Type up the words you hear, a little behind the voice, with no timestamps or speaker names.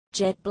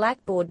Jet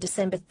Blackboard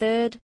December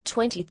 3,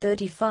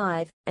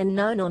 2035, and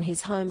known on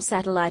his home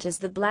satellite as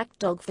the Black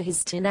Dog for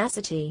his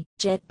tenacity.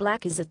 Jet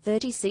Black is a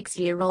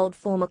 36-year-old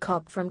former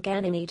cop from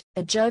Ganymede,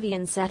 a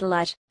Jovian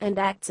satellite, and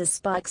acts as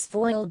Spike's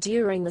foil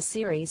during the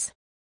series.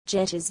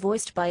 Jet is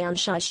voiced by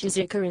Unshō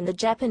Ishizuka in the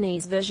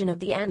Japanese version of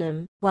the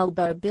anime, while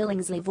Beau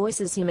Billingslea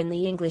voices him in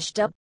the English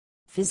dub.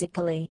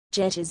 Physically,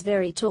 Jet is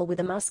very tall with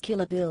a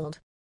muscular build.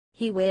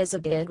 He wears a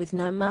beard with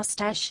no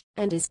mustache,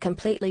 and is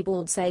completely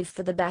bald save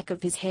for the back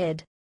of his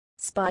head.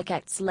 Spike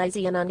acts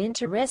lazy and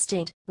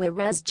uninterested,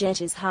 whereas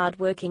Jet is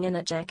hard-working and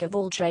a jack of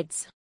all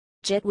trades.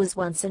 Jet was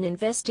once an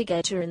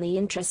investigator in the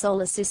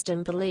Intrasolar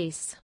System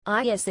Police,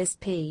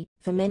 ISSP,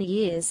 for many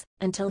years,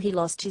 until he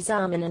lost his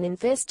arm in an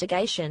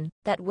investigation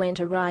that went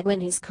awry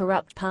when his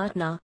corrupt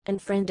partner,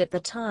 and friend at the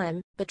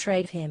time,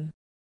 betrayed him.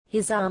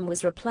 His arm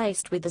was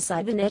replaced with a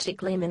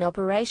cybernetic limb, an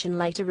operation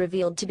later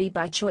revealed to be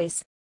by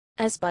choice.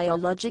 As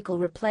biological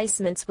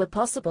replacements were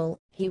possible,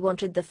 he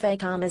wanted the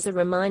fake arm as a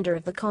reminder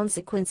of the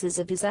consequences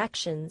of his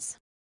actions.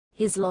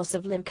 His loss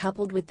of limb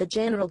coupled with the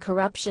general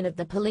corruption of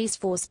the police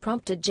force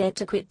prompted Jet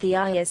to quit the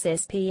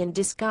ISSP in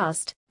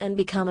disgust, and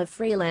become a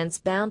freelance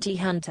bounty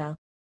hunter.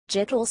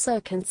 Jet also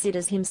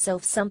considers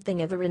himself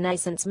something of a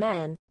Renaissance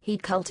man. He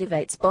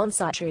cultivates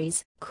bonsai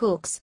trees,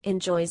 cooks,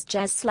 enjoys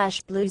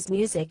jazz/blues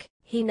music.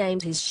 He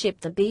named his ship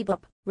the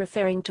Bebop,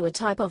 referring to a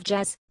type of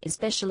jazz,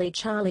 especially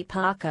Charlie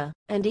Parker,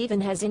 and even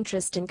has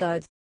interest in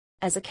goth.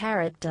 As a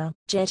character,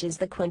 Jet is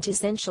the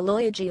quintessential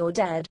Oyaji or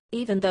dad,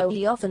 even though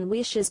he often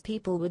wishes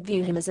people would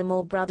view him as a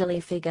more brotherly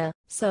figure,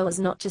 so as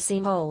not to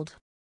seem old.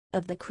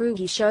 Of the crew,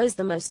 he shows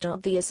the most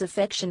obvious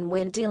affection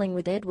when dealing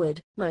with Edward,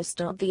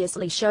 most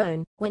obviously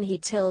shown when he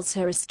tells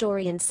her a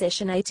story in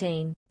session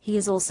 18. He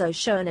is also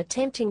shown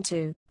attempting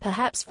to,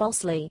 perhaps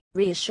falsely,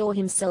 reassure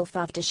himself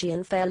after she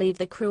and Faye leave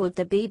the crew of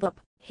the Bebop,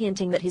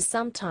 hinting that his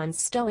sometimes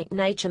stoic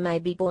nature may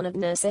be born of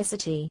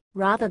necessity,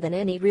 rather than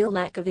any real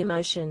lack of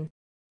emotion.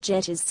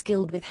 Jet is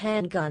skilled with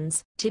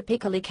handguns,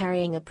 typically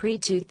carrying a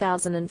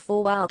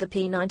pre-2004 Walther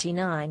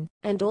P99,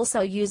 and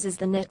also uses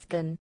the net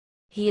gun.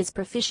 He is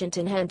proficient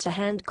in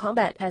hand-to-hand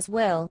combat as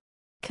well.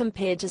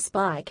 Compared to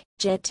Spike,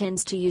 Jet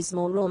tends to use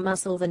more raw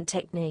muscle than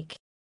technique.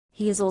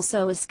 He is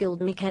also a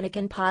skilled mechanic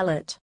and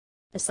pilot.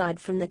 Aside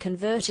from the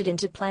converted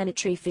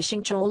interplanetary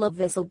fishing trawler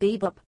vessel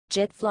Bebop,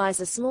 Jet flies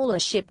a smaller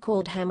ship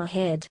called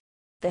Hammerhead.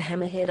 The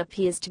Hammerhead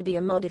appears to be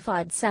a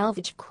modified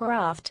salvage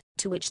craft,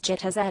 to which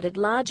Jet has added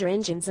larger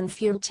engines and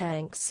fuel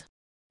tanks.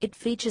 It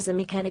features a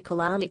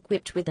mechanical arm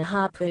equipped with a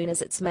harpoon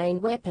as its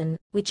main weapon,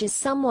 which is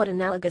somewhat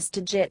analogous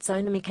to Jet's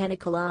own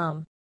mechanical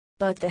arm.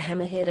 Both the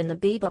Hammerhead and the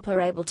Bebop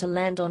are able to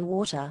land on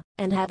water,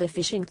 and have a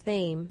fishing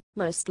theme,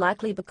 most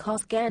likely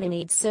because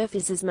Ganymede's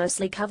surface is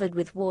mostly covered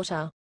with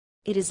water.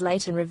 It is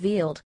later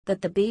revealed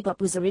that the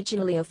Bebop was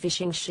originally a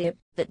fishing ship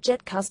that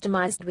Jet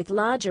customized with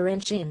larger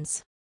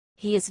engines.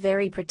 He is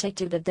very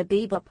protective of the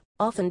Bebop,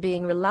 often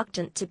being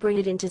reluctant to bring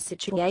it into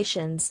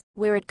situations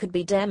where it could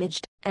be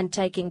damaged, and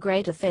taking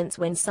great offense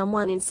when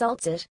someone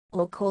insults it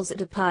or calls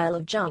it a pile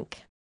of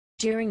junk.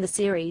 During the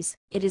series,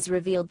 it is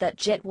revealed that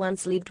Jet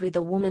once lived with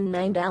a woman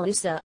named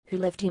Alyssa, who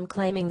left him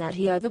claiming that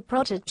he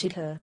overprotected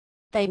her.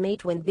 They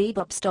meet when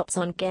Bebop stops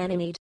on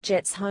Ganymede,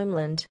 Jet's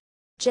homeland.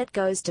 Jet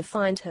goes to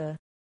find her.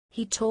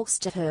 He talks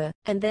to her,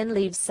 and then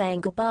leaves saying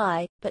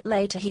goodbye, but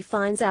later he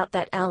finds out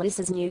that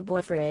Alyssa's new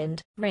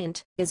boyfriend,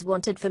 Rent, is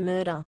wanted for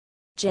murder.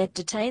 Jet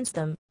detains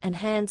them, and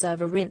hands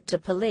over Rent to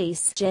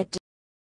police. Jet